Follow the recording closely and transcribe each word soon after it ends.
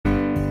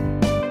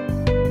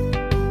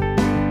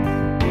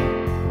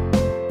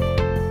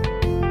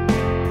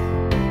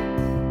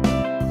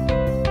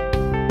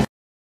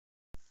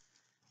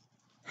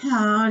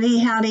Howdy,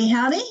 howdy,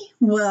 howdy.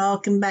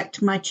 Welcome back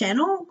to my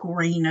channel,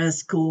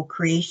 Karina's Cool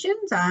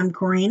Creations. I'm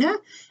Karina,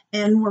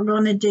 and we're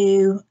going to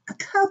do a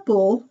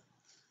couple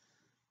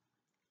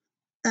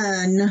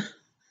baggings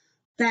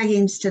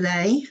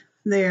today.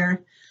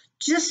 They're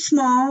just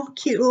small,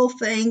 cute little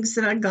things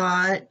that I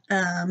got.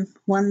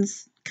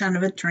 One's kind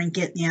of a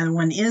trinket, the other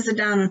one is a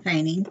diamond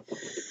painting.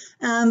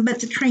 But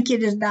the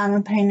trinket is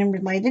diamond painting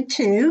related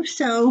too,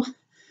 so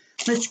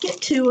let's get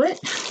to it.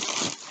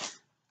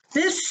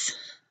 This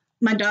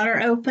my daughter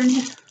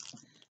opened.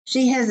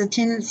 She has a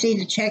tendency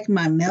to check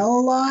my mail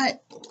a lot,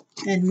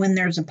 and when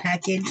there's a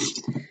package,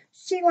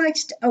 she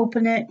likes to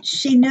open it.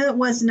 She knew it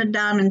wasn't a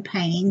diamond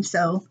painting,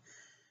 so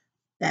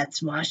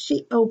that's why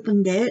she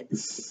opened it.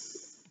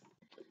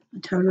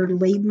 I told her to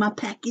leave my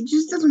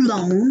packages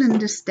alone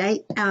and to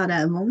stay out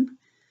of them,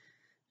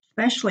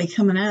 especially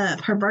coming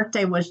up. Her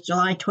birthday was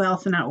July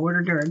 12th, and I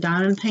ordered her a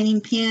diamond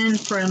painting pen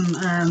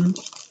from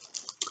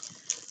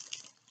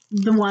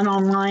the one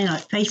online on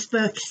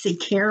Facebook. See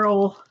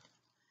Carol,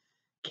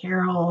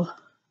 oh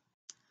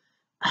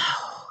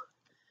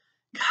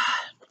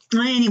God.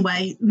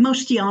 Anyway,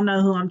 most of y'all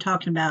know who I'm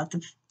talking about,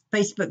 the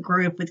Facebook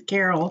group with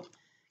Carol,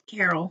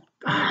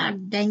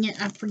 God dang it,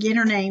 I forget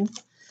her name.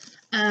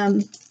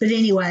 But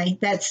anyway,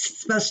 that's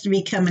supposed to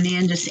be coming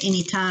in just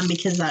any time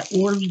because I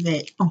ordered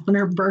it on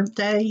her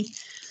birthday.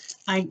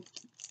 I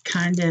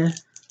kind of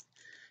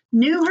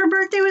knew her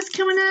birthday was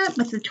coming up,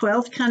 but the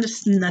 12th kind of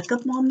snuck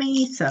up on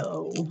me,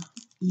 so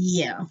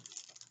yeah.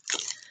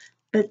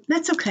 But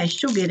that's okay,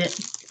 she'll get it.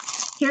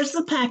 Here's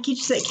the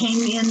package that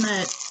came in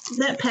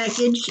that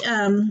package.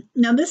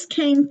 Now this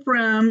came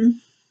from,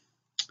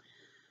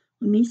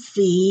 let me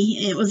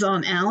see, it was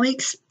on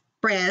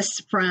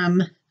AliExpress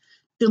from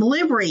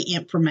delivery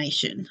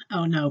information.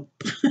 Oh no,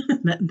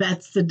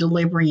 that's the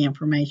delivery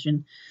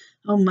information.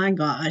 Oh my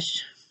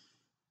gosh.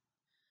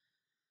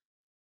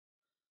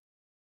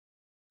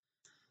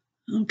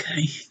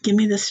 Okay, give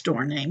me the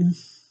store name.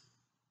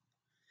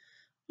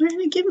 Why aren't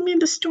they giving me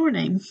the store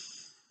name?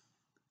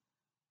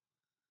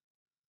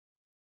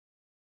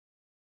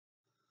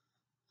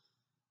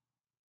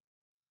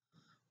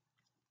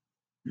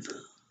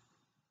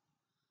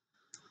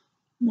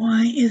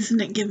 Why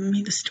isn't it giving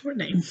me the store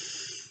name?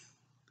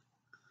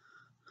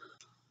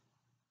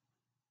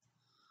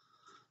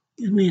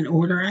 Give me an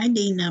order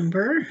ID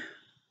number.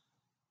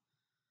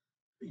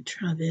 Let me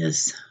try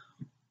this.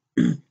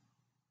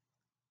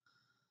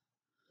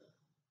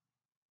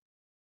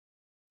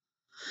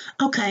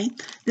 Okay,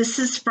 this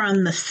is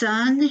from the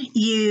Sun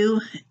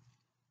U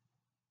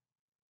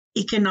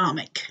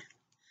Economic.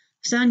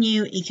 Sun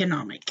U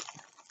Economic.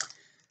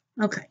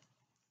 Okay,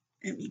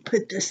 let me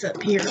put this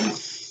up here.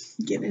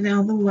 Get it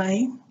out of the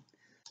way.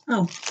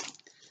 Oh,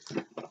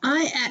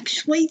 I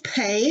actually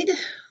paid,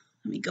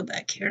 let me go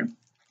back here,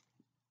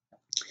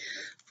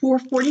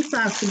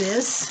 $4.45 for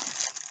this.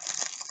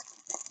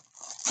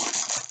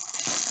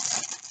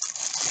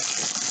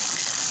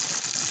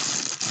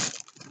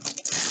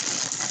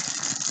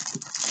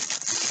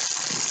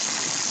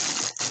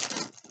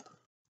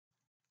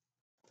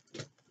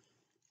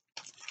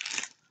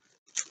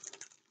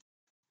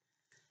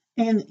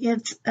 And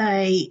it's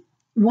a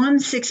 1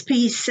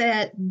 6-piece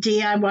set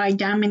DIY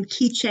diamond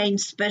keychain,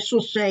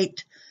 special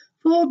shaped,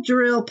 full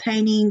drill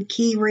painting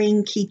key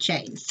ring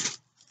keychains.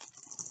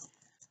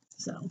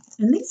 So,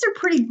 and these are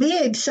pretty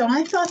big, so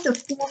I thought the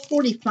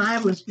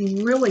 $4.45 was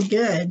really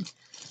good,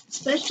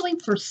 especially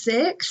for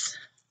 6.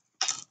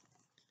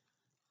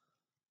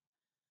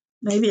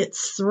 Maybe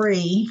it's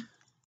 3,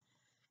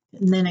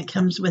 and then it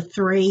comes with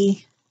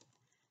 3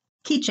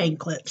 keychain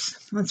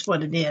clips. That's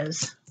what it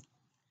is.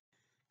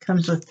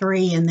 Comes with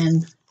 3, and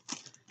then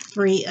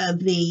 3 of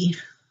the,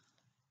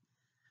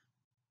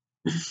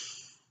 let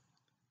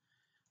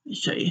me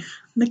show you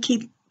the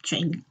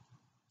keychain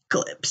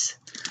clips.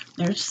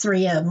 There's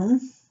 3 of them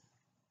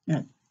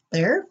right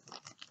there.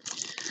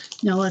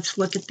 Now let's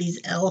look at these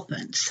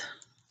elephants.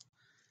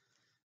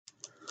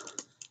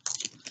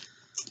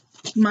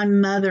 My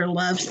mother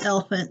loves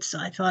elephants, so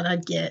I thought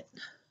I'd get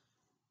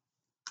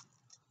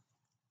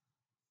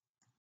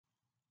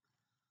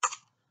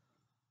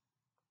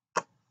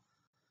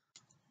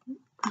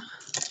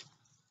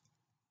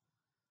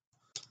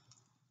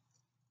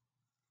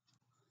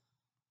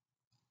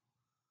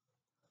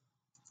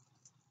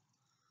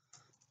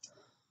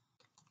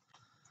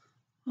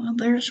well,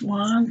 there's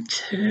 1,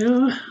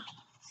 2,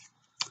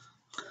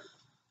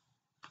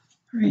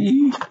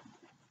 3,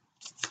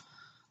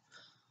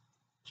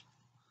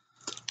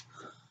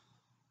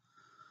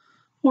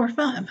 4,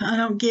 5. I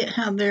don't get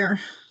how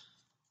they're,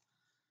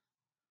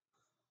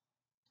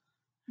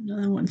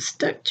 another one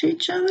stuck to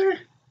each other.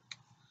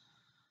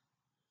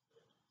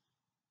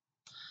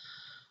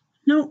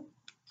 Nope,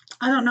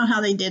 I don't know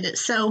how they did it.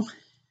 So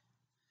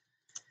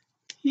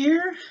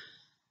here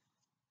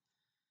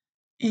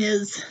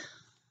is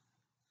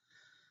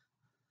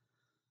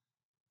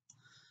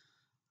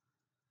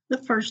the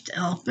first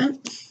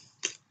elephant.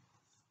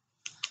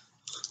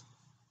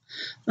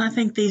 I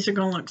think these are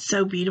going to look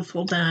so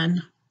beautiful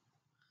done.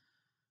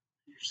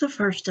 Here's the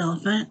first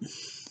elephant.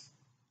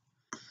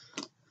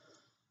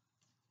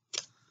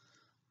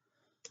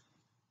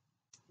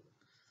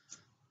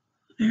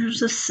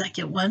 There's the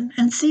second one.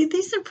 And see,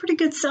 these are pretty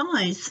good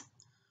size.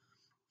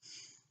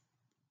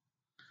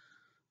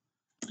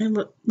 They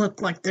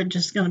look like they're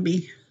just going to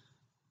be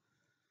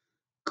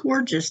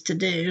gorgeous to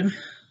do.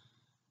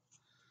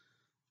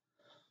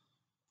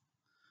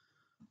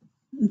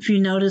 If you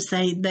notice,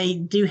 they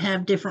do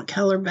have different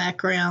color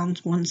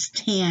backgrounds. One's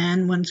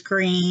tan, one's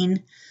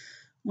green,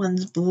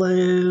 one's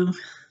blue.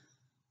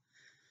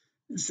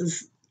 This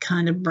is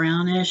kind of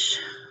brownish.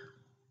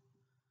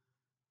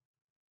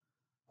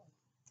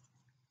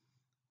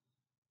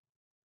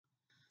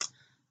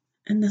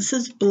 And this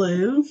is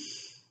blue.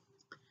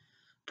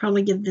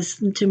 Probably give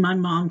this to my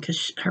mom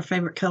because her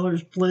favorite color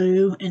is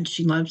blue and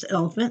she loves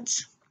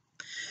elephants.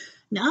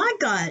 Now I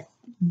got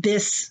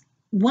this,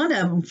 one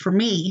of them for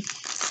me,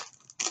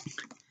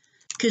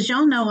 because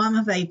y'all know I'm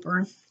a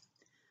vapor.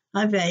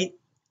 I vape,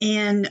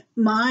 and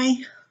my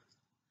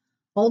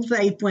old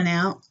vape went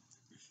out.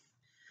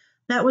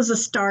 That was a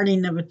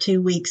starting of a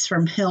 2 weeks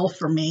from hell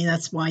for me.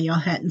 That's why y'all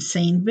hadn't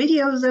seen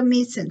videos of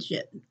me since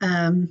yet.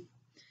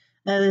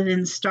 Other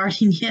than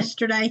starting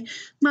yesterday,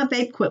 my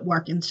vape quit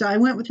working. So I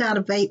went without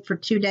a vape for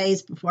 2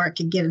 days before I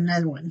could get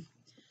another one.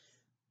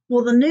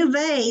 Well, the new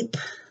vape,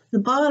 the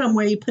bottom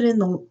where you put in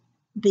the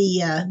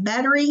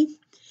battery,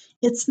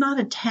 it's not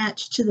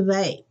attached to the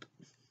vape.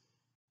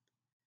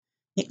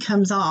 It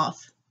comes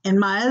off. And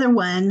my other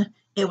one,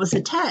 it was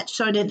attached,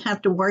 so I didn't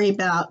have to worry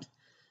about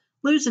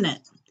losing it.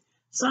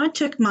 So I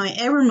took my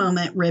Every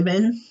Moment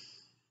ribbon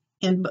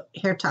and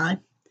hair tie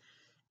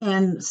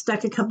and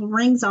stuck a couple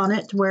rings on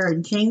it to where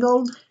it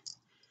jingled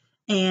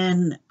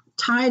and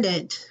tied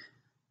it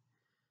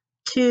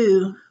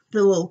to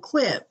the little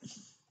clip.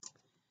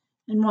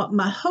 And what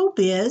my hope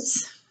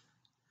is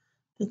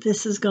that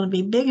this is going to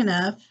be big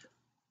enough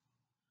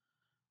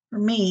for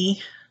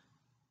me.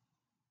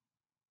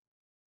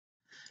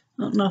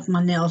 I don't know if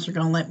my nails are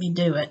going to let me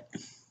do it.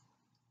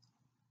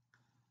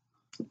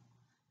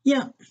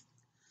 Yeah,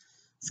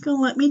 it's going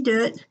to let me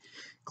do it.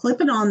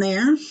 Clip it on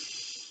there.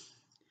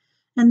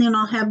 And then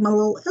I'll have my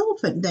little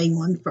elephant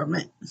dangling from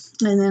it.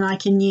 And then I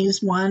can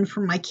use one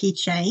for my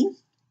keychain.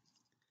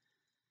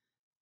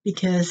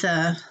 Because,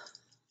 okay,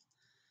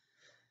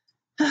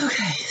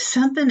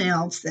 something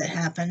else that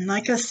happened.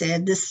 Like I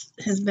said, this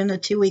has been a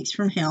 2 weeks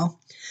from hell.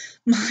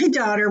 My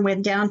daughter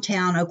went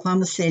downtown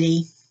Oklahoma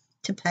City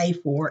to pay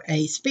for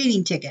a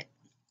speeding ticket.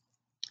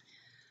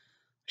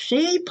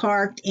 She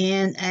parked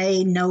in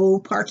a no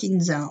parking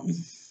zone.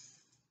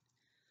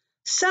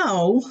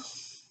 So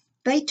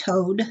they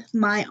towed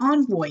my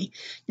Envoy.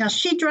 Now,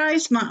 she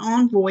drives my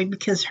Envoy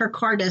because her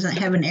car doesn't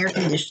have an air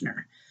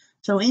conditioner.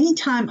 So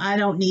anytime I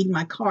don't need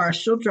my car,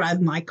 she'll drive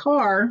my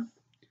car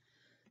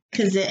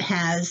because it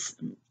has,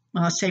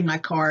 well, I say my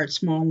car,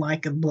 it's more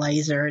like a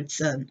Blazer.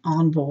 It's an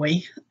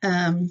Envoy.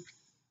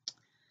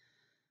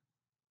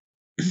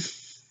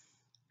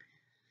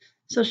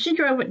 So she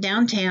drove it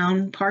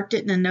downtown, parked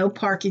it in a no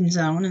parking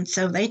zone, and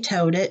so they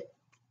towed it.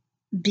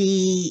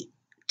 The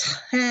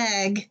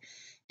tag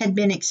had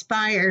been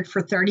expired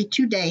for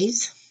 32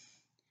 days,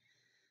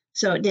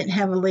 so it didn't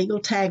have a legal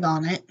tag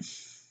on it.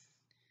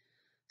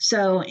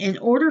 So in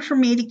order for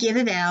me to get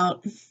it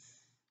out,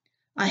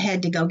 I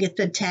had to go get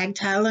the tag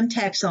title and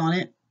tax on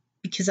it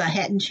because I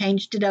hadn't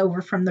changed it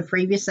over from the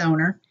previous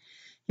owner.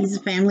 He's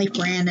a family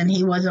friend, and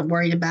he wasn't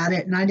worried about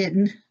it, and I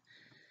didn't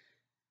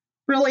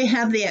really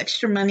have the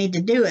extra money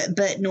to do it.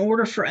 But in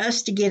order for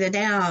us to get it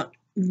out,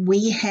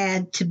 we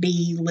had to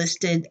be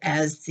listed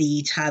as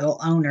the title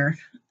owner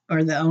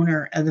or the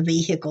owner of the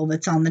vehicle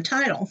that's on the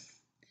title.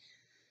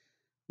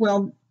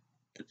 Well,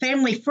 the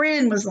family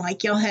friend was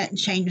like, y'all hadn't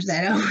changed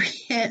that over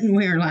yet. And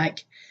we were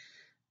like,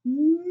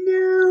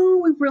 no,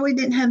 we really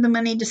didn't have the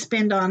money to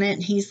spend on it.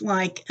 And he's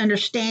like,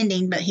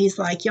 understanding, but he's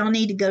like, y'all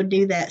need to go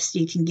do that so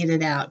you can get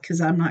it out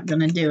because I'm not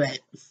going to do it.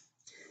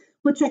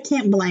 Which I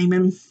can't blame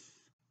him.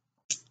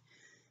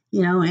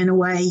 You know, in a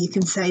way, you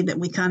can say that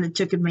we kind of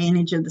took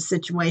advantage of the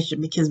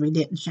situation because we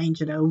didn't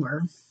change it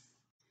over.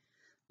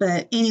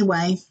 But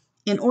anyway,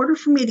 in order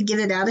for me to get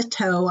it out of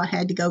tow, I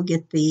had to go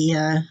get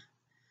the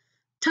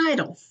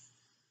title.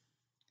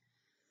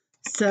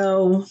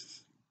 So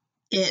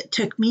it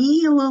took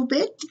me a little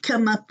bit to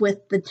come up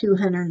with the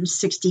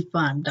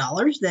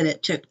 $265 that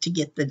it took to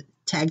get the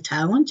tag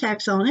title and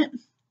tax on it.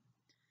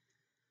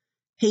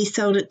 He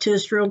sold it to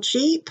us real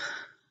cheap.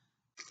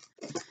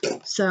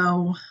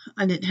 So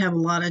I didn't have a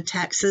lot of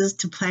taxes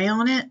to pay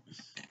on it.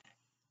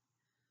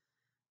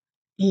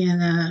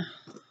 And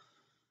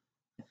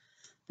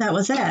that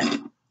was that.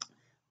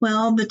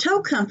 Well, the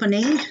tow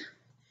company,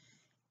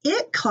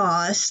 it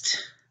cost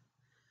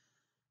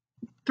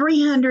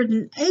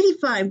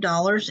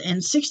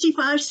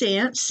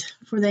 $385.65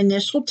 for the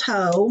initial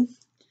tow.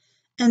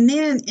 And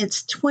then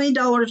it's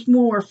 $20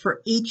 more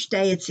for each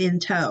day it's in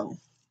tow.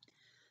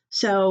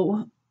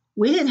 So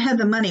we didn't have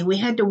the money. We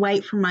had to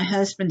wait for my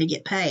husband to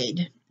get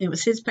paid. It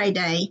was his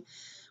payday.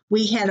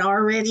 We had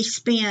already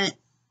spent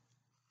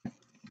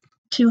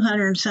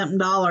 $200 and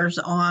something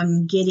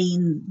on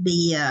getting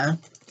the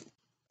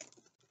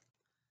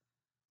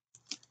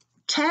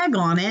tag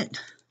on it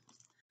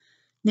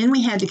Then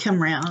we had to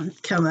come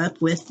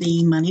up with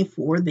the money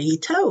for the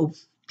tow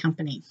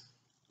company.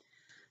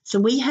 So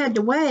we had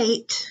to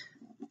wait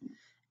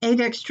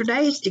 8 extra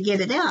days to get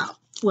it out.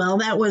 Well,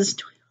 that was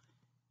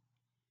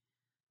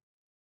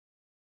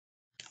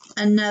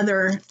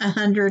another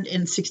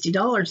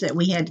 $160 that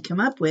we had to come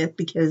up with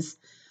because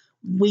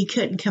we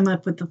couldn't come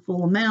up with the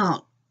full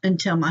amount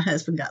until my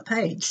husband got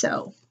paid.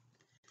 So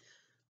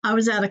I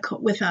was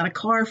without a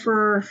car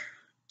for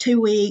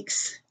 2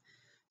 weeks,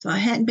 so I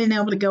hadn't been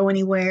able to go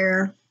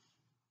anywhere.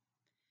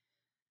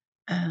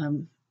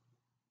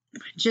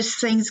 Just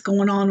things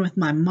going on with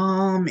my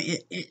mom.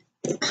 It's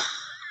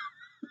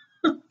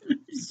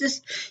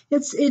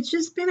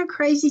just been a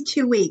crazy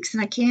 2 weeks,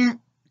 and I can't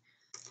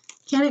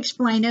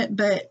explain it,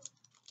 but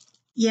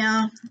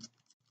yeah.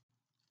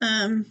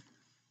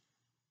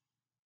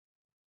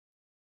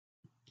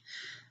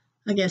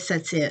 I guess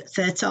that's it.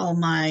 So that's all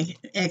my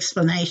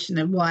explanation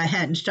of why I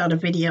hadn't shot a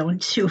video in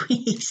 2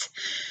 weeks.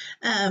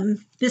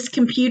 This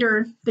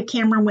computer, the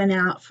camera went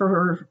out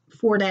for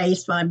 4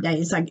 days, 5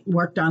 days. I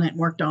worked on it,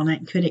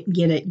 couldn't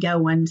get it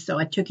going. So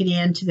I took it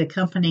in to the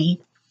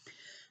company.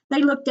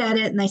 They looked at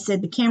it and they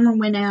said the camera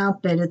went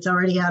out, but it's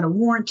already out of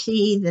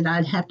warranty, that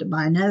I'd have to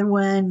buy another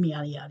one,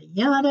 yada, yada,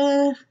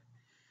 yada.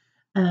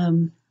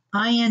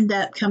 I end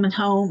up coming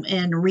home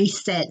and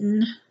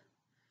resetting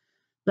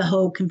the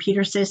whole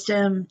computer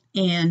system,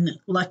 and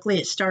luckily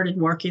it started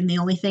working. The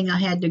only thing I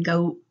had to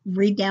go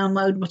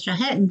re-download, which I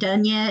hadn't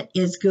done yet,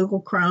 is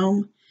Google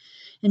Chrome.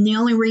 And the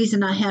only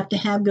reason I have to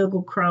have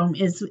Google Chrome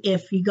is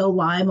if you go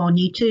live on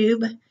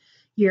YouTube,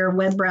 your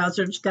web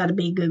browser's got to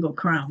be Google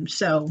Chrome.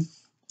 So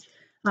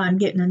I'm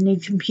getting a new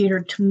computer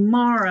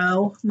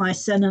tomorrow. My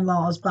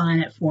son-in-law is buying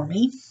it for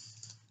me.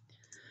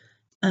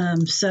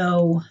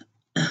 So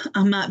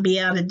I might be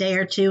out a day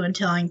or two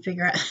until I can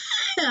figure out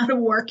how to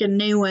work a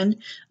new one.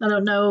 I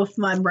don't know if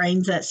my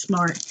brain's that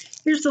smart.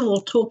 Here's the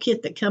little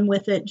toolkit that come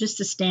with it, just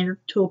a standard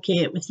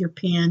toolkit with your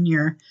pen,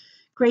 your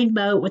green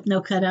boat with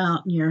no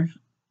cutout, and your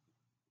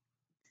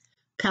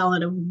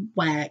palette of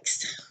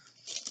wax.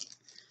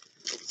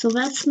 So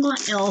that's my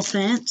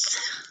elephants.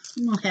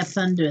 I'm going to have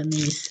fun doing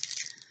these.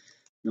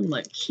 They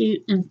look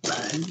cute and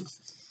fun.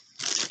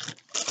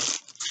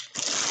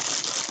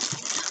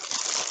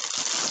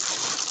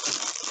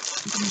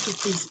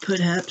 Get these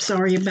put up.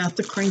 Sorry about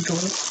the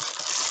crinkles.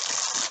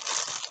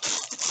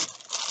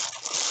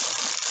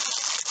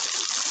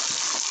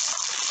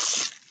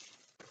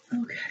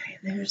 Okay,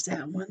 there's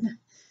that one.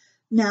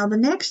 Now the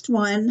next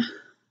one,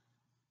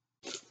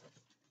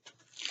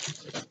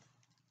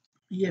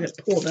 get it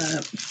pulled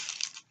up.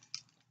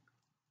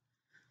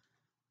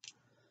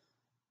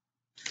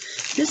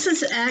 This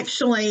is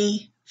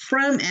actually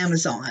from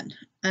Amazon.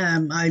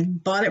 I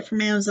bought it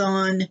from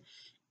Amazon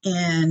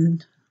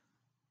and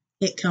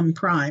it come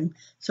Prime.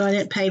 So I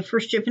didn't pay for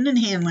shipping and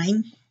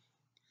handling.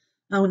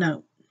 Oh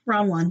no,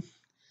 wrong one.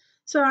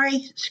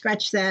 Sorry,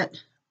 scratch that.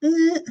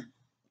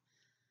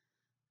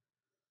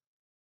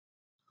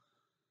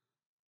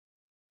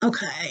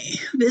 Okay,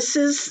 this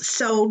is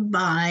sold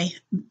by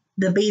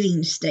the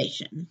Beating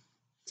Station.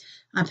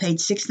 I paid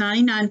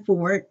 $6.99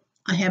 for it.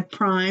 I have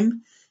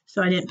Prime,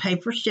 so I didn't pay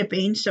for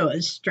shipping, so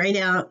it's straight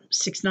out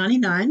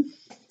 $6.99.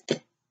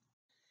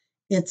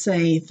 It's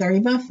a 30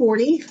 by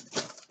 40.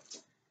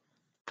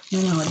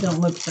 No, it don't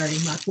look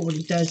 30 by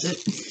 40, does it?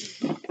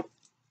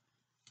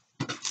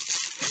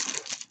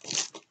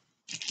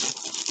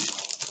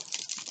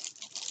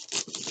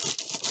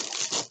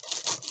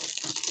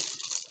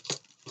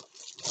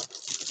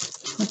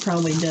 I've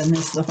probably done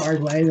this the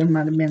hard way. There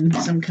might have been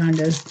some kind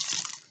of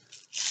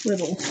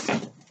little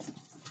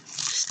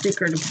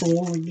sticker to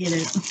pull and get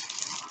it.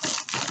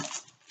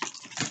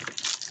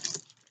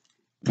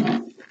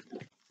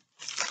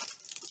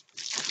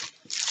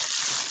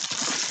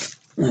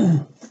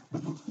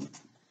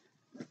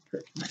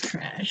 Put my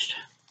trash.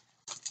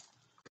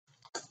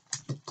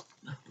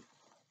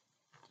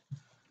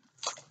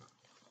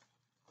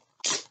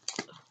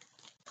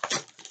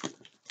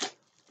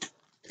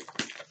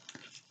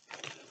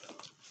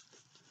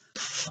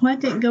 Well, I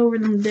didn't go over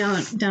them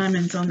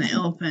diamonds on the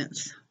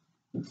elephants.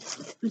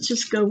 Let's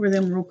just go over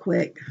them real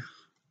quick.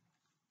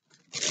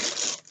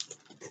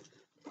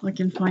 I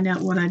can find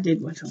out what I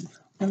did with them.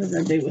 What did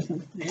I do with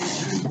them?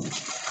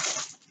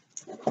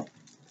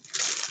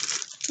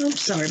 I'm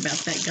sorry about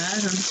that,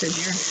 guys. I'm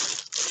sitting here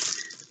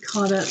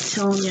caught up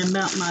telling you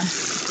about my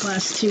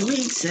last 2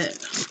 weeks that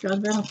I forgot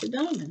about the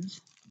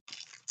diamonds.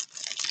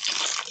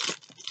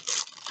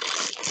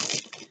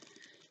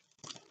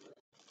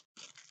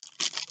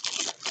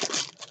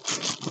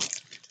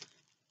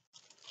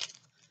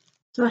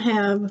 So I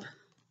have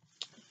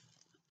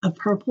a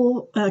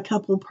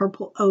couple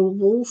purple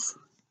ovals.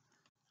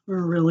 They're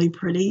really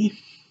pretty.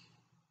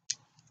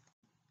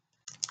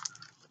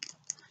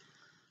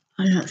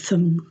 I got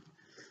some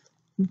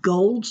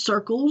gold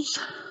circles.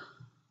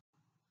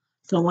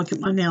 Don't look at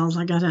my nails.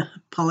 I gotta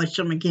polish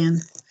them again.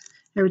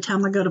 Every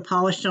time I go to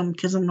polish them,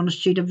 because I'm gonna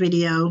shoot a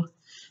video,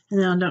 and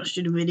then I don't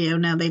shoot a video,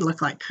 now they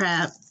look like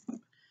crap.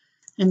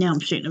 And now I'm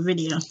shooting a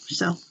video,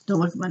 so don't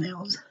look at my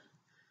nails.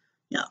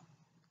 Yeah.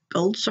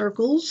 gold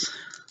circles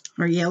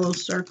or yellow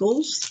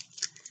circles.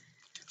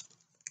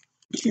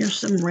 Here's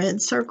some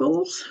red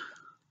circles.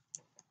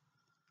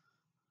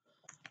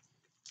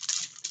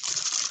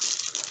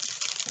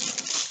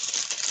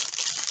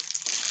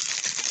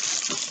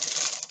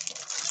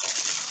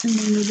 And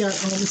then we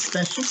got all the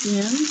special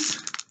pins.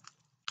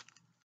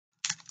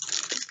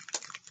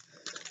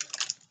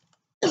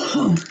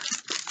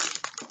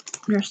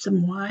 There's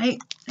some white,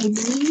 I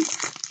believe.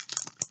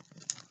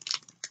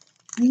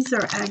 These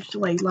are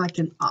actually like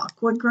an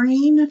aqua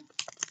green and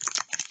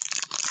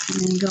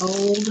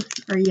gold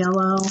or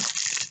yellow,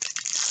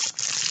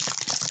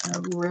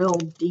 a real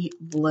deep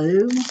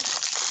blue,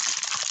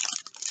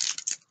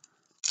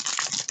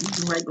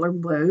 regular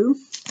blue,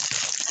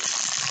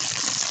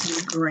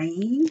 and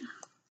green,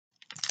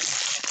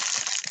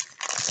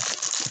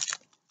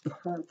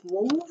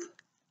 purple.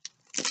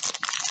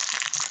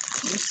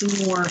 There's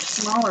some more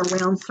smaller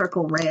round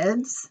circle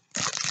reds.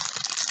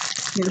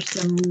 Here's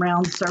some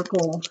round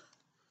circle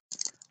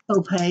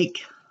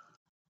opaque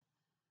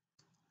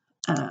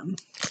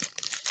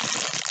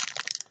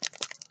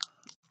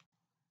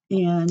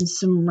and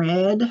some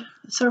red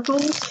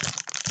circles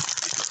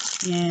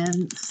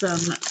and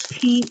some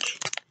pink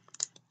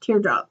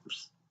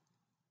teardrops.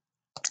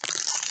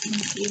 You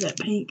can see that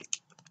pink?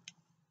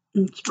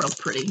 It's real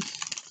pretty.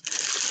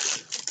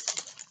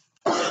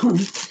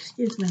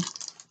 Excuse me.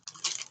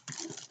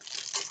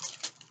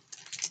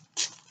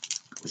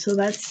 So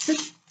that's the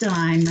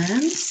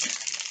diamonds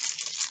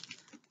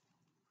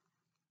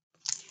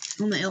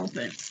on the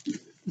elephant.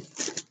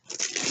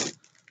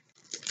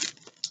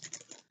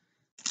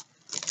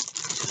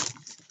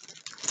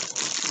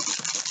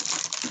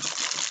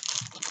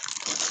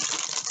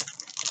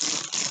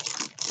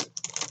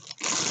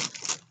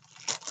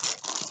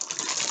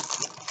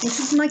 This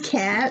is my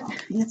cat.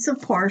 It's a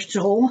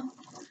partial.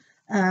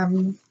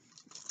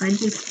 I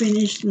just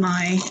finished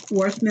my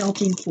Worth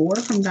Melting 4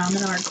 from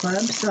Diamond Art Club,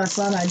 so I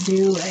thought I'd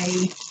do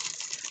a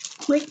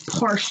quick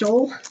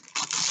partial.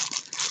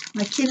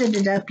 I kitted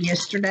it up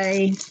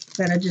yesterday,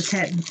 but I just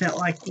hadn't felt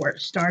like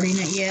starting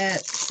it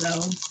yet,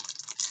 so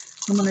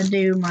I'm going to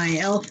do my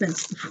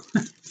elephants before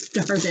I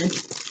started.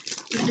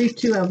 I'll do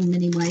two of them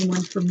anyway,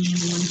 one for me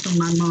and one for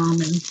my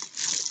mom, and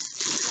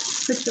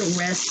put the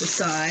rest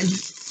aside.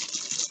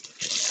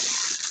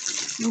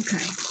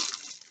 Okay,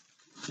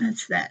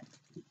 that's that.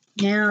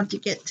 Now to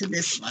get to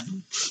this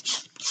one.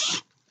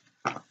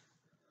 I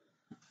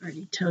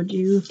already told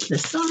you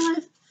this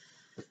side.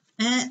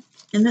 And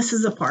this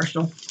is a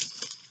partial.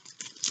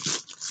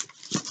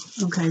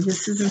 Okay,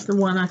 this isn't the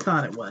one I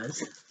thought it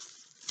was.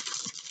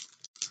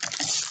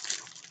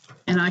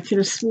 And I could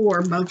have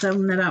swore both of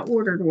them that I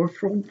ordered were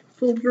full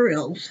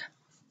drills.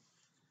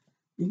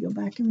 Let me go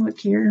back and look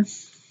here.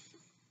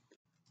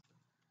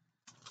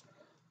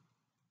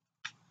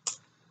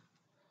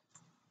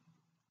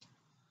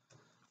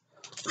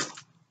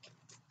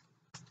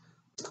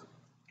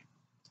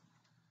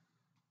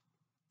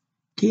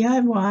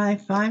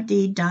 DIY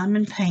 5D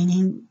diamond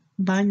painting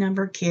by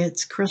number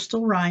kits,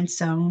 crystal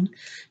rhinestone,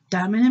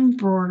 diamond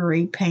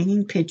embroidery,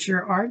 painting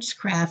picture, arts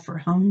craft for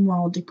home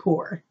wall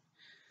decor.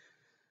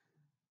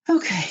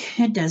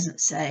 Okay, it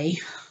doesn't say.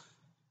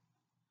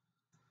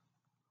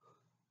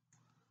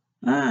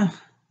 I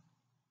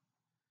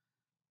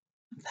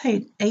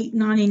paid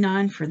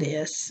 $8.99 for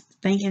this,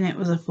 thinking it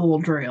was a full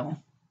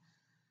drill.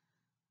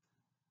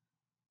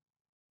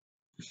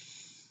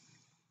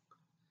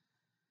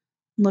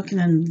 Looking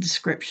in the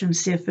description,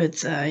 see if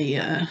it's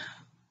a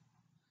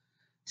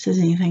says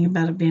anything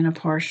about it being a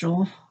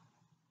partial.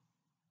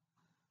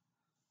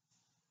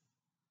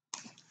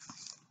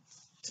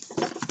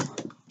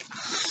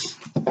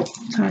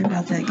 Sorry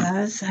about that,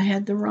 guys. I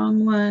had the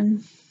wrong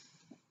one.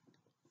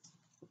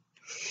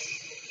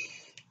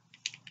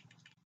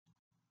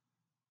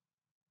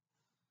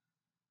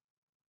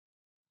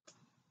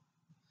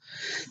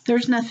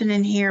 There's nothing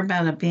in here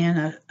about it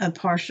being a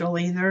partial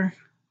either.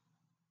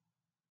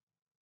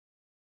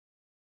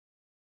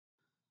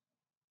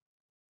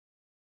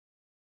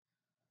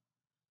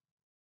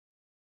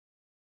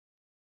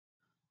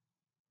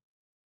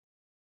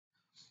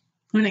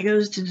 When it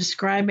goes to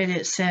describe it,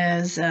 it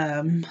says,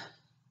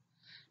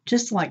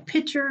 just like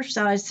picture,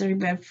 size 30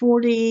 by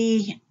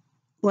 40,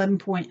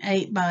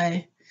 11.8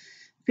 by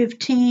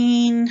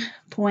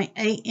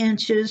 15.8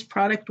 inches,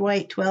 product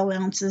weight 12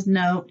 ounces,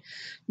 note,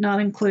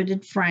 not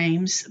included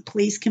frames.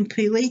 Please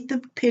complete the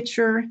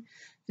picture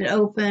that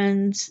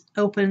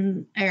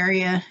open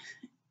area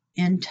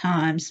in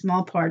time.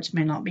 Small parts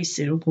may not be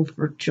suitable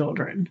for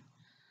children.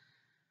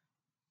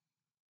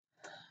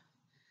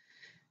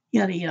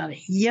 Yada, yada,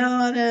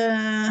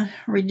 yada.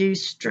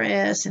 Reduce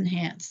stress,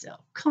 enhance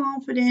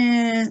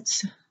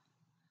self-confidence.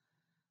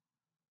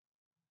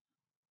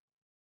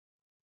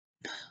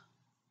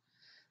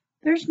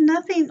 There's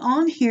nothing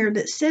on here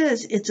that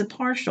says it's a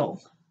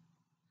partial.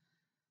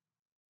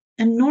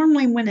 And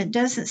normally when it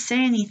doesn't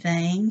say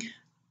anything,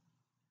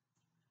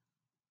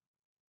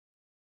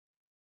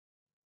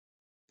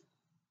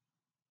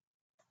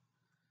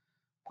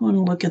 want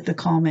to look at the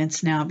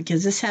comments now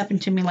because this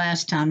happened to me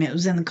last time. It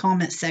was in the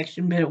comment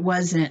section, but it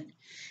wasn't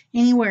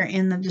anywhere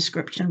in the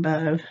description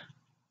below.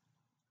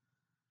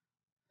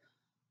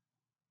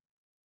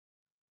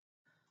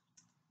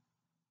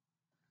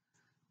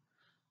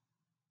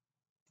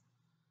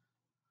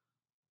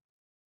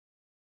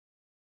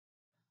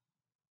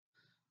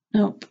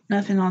 Nope,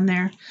 nothing on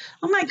there.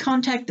 I might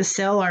contact the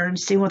seller and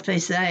see what they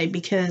say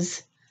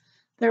because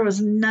there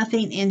was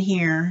nothing in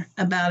here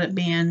about it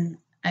being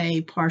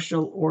a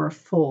partial or a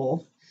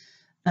full.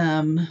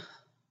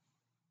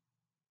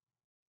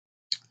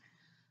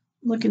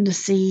 Looking to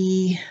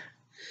see.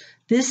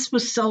 This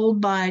was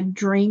sold by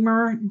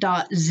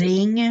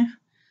dreamer.zing,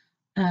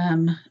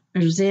 or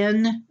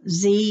Zen,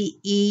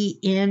 Z-E-N-G,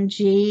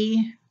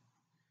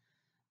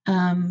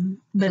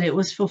 but it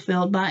was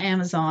fulfilled by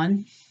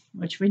Amazon,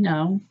 which we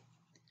know.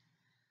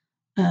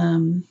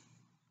 And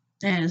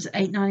it's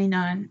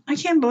 $8.99. I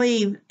can't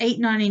believe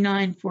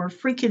 $8.99 for a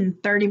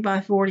freaking 30 by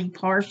 40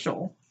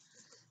 partial.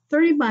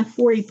 30 by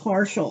 40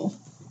 partial.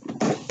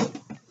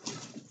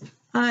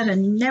 I'd have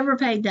never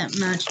paid that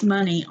much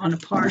money on a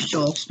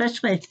partial,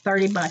 especially a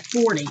 30 by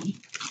 40,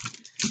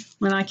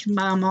 when I can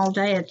buy them all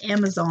day at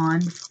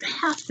Amazon for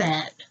half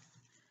that.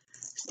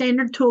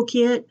 Standard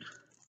toolkit,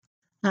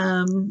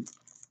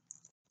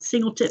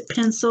 single tip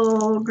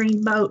pencil,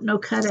 green boat, no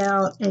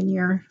cutout, and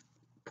your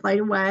plate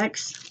of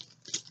wax.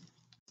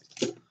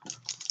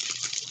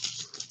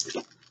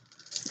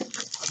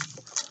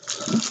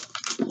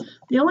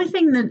 The only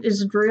thing that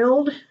is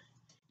drilled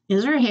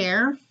is her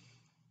hair.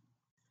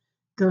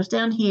 Goes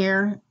down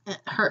here,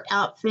 her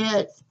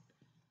outfit,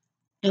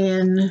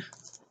 and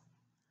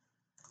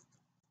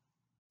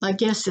I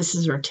guess this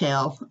is her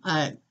tail.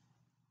 I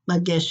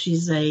guess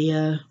she's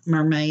a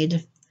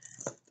mermaid.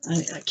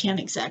 I can't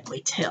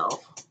exactly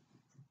tell.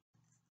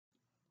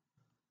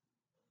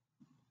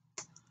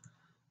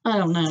 I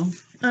don't know.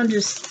 I'm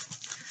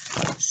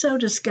just so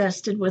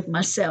disgusted with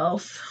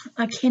myself.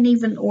 I can't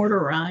even order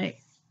right.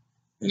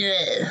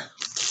 Ugh.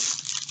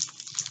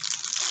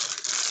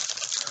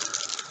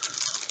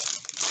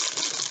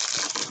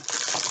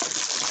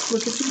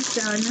 Look at these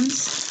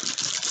diamonds.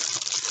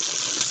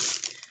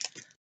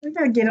 I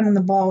gotta get on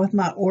the ball with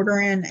my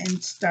ordering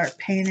and start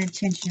paying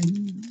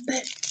attention.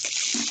 But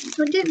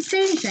I didn't say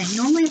anything.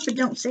 Normally, if it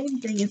don't say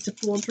anything, it's a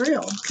full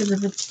drill. Because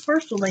if it's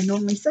partial, they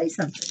normally say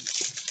something.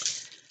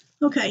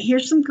 Okay,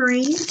 here's some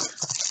green,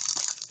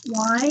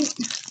 white,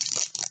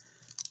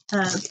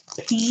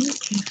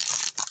 pink.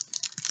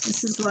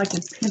 This is like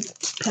a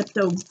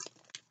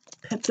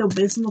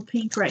Pepto-Bismol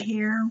pink right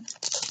here.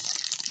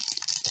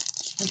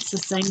 It's the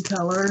same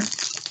color.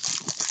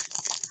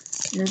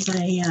 There's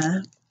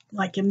a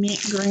like a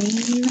mint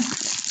green,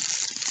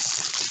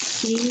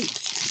 peach,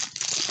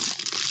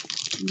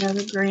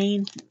 another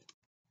green.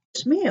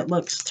 To me, it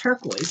looks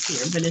turquoise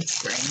here, but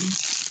it's green.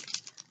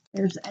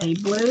 There's a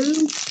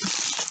blue.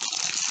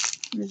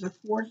 There's a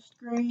forest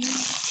green.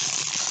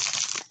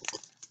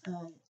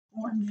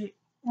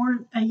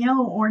 A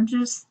yellow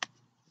oranges,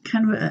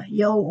 kind of a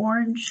yellow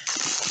orange.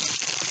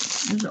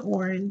 There's an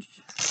orange.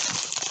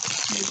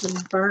 There's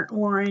a burnt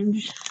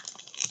orange.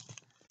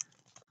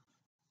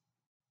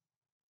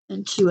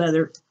 And two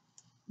other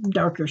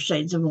darker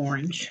shades of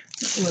orange.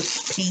 It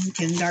looks pink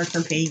and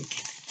darker pink.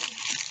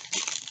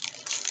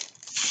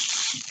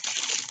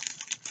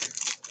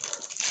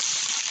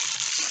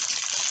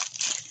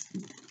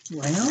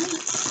 Well,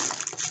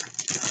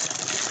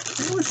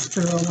 that was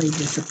thoroughly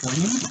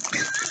disappointing.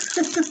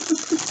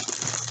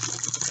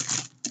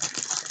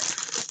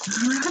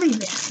 Alrighty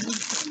then.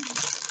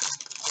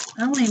 I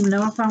don't even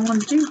know if I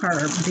want to do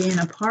her being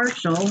a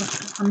partial.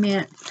 I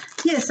mean,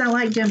 yes, I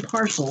like doing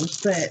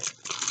partials, but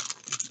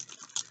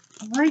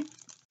I like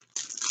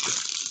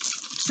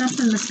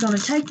something that's going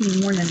to take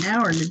me more than an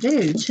hour to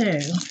do, too.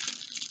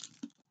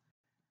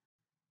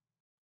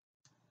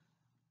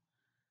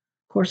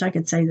 Of course, I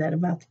could say that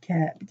about the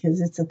cat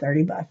because it's a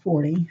 30 by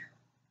 40.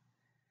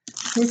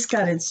 It's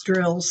got its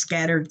drills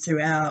scattered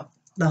throughout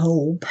the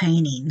whole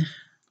painting.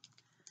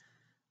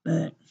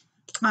 But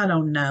I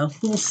don't know.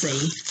 We'll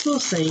see. We'll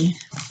see.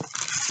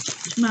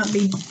 It might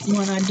be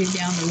one I do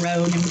down the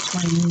road in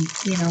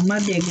between, my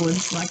big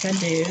ones like I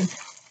do.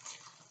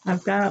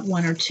 I've got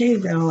one or two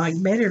that I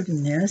like better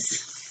than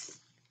this.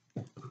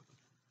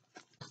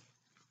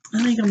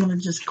 I think I'm going to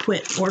just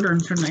quit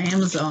ordering from the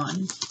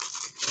Amazon.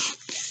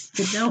 If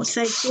it don't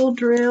say full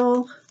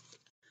drill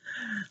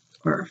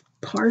or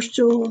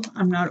partial,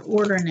 I'm not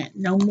ordering it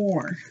no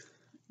more.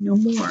 No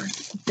more.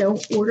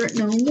 Don't order it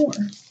no more.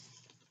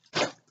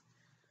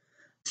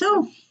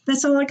 So,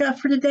 that's all I got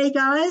for today,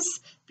 guys.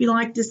 If you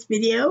like this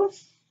video,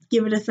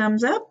 give it a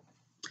thumbs up.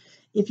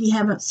 If you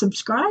haven't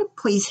subscribed,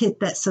 please hit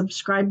that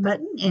subscribe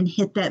button and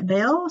hit that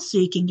bell so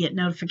you can get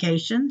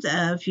notifications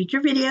of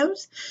future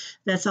videos.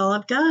 That's all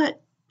I've got.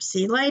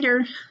 See you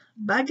later.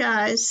 Bye,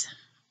 guys.